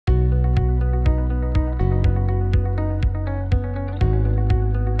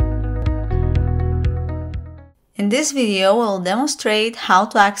In this video, we'll demonstrate how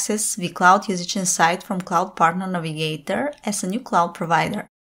to access vCloud Usage Insight from Cloud Partner Navigator as a new cloud provider.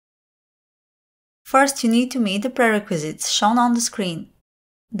 First, you need to meet the prerequisites shown on the screen.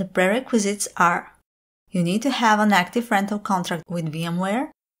 The prerequisites are: you need to have an active rental contract with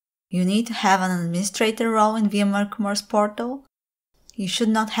VMware, you need to have an administrator role in VMware Commerce Portal, you should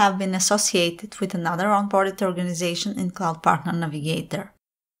not have been associated with another onboarded organization in Cloud Partner Navigator.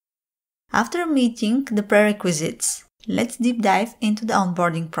 After meeting the prerequisites, let's deep dive into the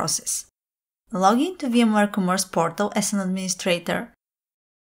onboarding process. Log in to VMware Commerce Portal as an administrator.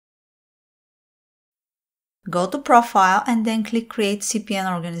 Go to Profile and then click Create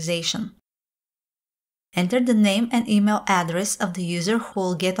CPN Organization. Enter the name and email address of the user who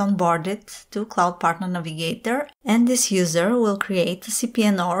will get onboarded to Cloud Partner Navigator, and this user will create a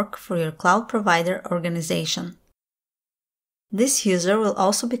CPN org for your cloud provider organization. This user will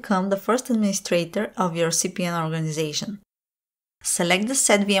also become the first administrator of your CPN organization. Select the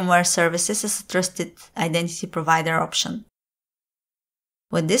Set VMware Services as a Trusted Identity Provider option.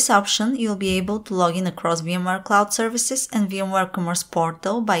 With this option, you'll be able to log in across VMware Cloud Services and VMware Commerce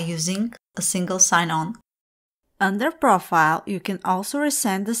Portal by using a single sign-on. Under Profile, you can also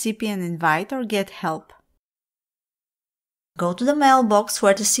resend the CPN invite or get help. Go to the mailbox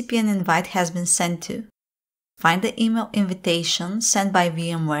where the CPN invite has been sent to. Find the email invitation sent by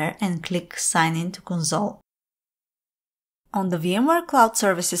VMware and click Sign in to Console. On the VMware Cloud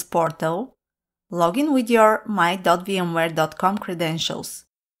Services portal, log in with your my.vmware.com credentials.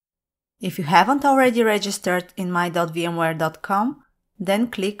 If you haven't already registered in my.vmware.com, then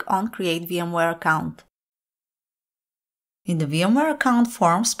click on Create VMware Account. In the VMware account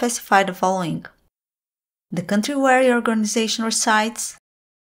form, specify the following: the country where your organization resides,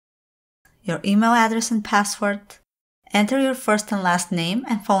 your email address and password, enter your first and last name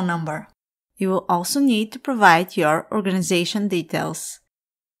and phone number. You will also need to provide your organization details: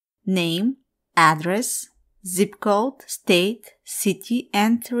 name, address, zip code, state, city,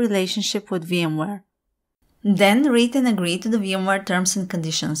 and relationship with VMware. Then read and agree to the VMware terms and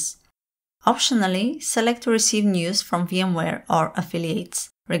conditions. Optionally, select to receive news from VMware or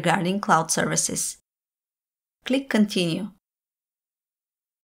affiliates regarding cloud services. Click Continue.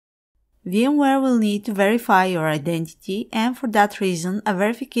 VMware will need to verify your identity, and for that reason, a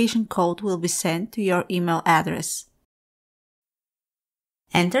verification code will be sent to your email address.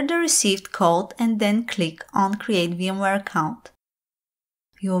 Enter the received code and then click on Create VMware Account.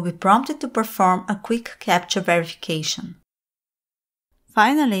 You will be prompted to perform a quick CAPTCHA verification.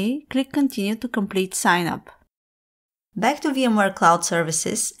 Finally, click Continue to complete sign-up. Back to VMware Cloud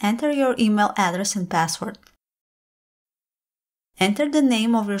Services, enter your email address and password. Enter the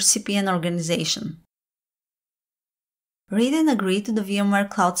name of your CPN organization. Read and agree to the VMware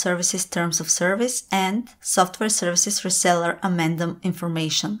Cloud Services Terms of Service and Software Services Reseller Addendum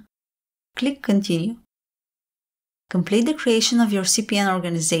information. Click Continue. Complete the creation of your CPN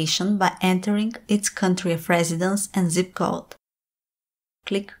organization by entering its country of residence and zip code.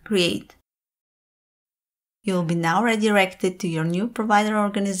 Click Create. You will be now redirected to your new provider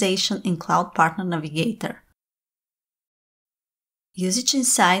organization in Cloud Partner Navigator. Usage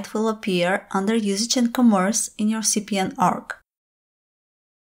Insight will appear under Usage and Commerce in your CPN org.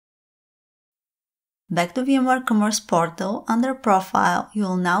 Back to VMware Commerce Portal, under Profile, you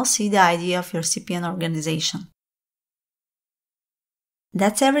will now see the ID of your CPN organization.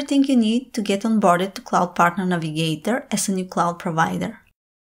 That's everything you need to get onboarded to Cloud Partner Navigator as a new cloud provider.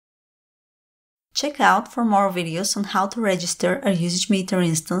 Check out for more videos on how to register a Usage Meter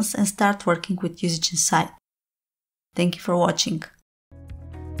instance and start working with Usage Insight. Thank you for watching.